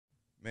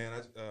Man,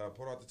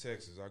 Port Arthur,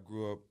 Texas. I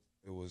grew up.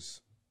 It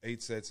was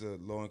 8 sets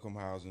of low-income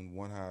housing,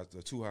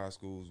 2 high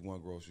schools,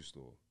 1 grocery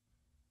store.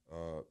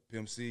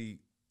 Pimp C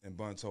and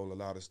Bun told a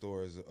lot of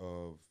stories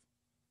of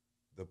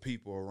the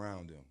people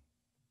around him.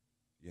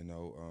 You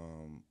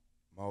know,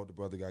 my older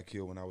brother got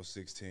killed when I was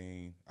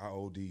 16. I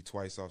OD'd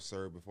twice off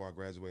syrup before I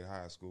graduated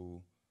high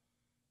school.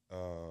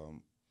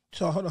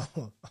 So hold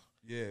on.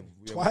 Yeah,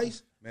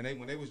 twice. Man,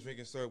 when they was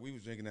drinking syrup, we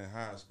was drinking in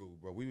high school,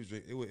 bro. We was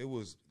it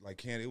was like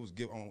candy. It was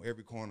on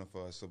every corner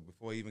for us. So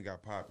before it even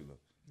got popular,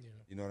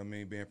 you know what I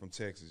mean. Being from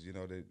Texas, you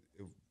know they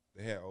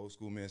had old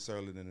school men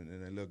Surly in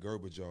their little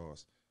Gerber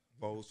jars,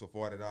 bowls for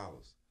 $40,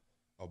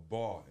 a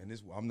bar. And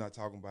this, I'm not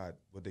talking about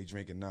what they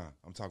drinking now.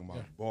 I'm talking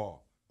about a bar,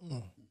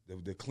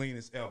 the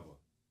cleanest ever.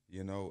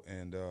 You know,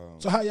 and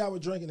so how y'all were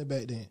drinking it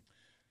back then?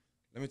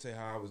 Let me tell you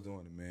how I was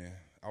doing it, man.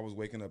 I was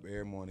waking up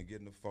every morning,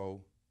 getting a four.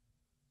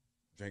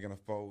 Drinking a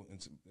four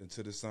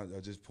into the sun,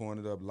 just pouring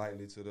it up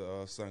lightly till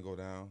the sun go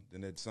down.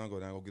 Then that sun go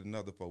down, go get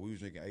another four. We was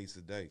drinking 8s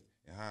a day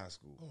in high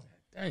school.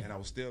 And I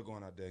was still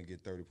going out there and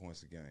get 30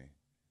 points a game.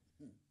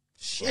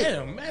 Shit,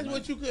 imagine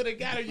what you could have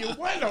got if you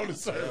went on the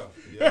surf.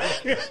 Yeah.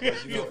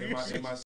 But, you know, in my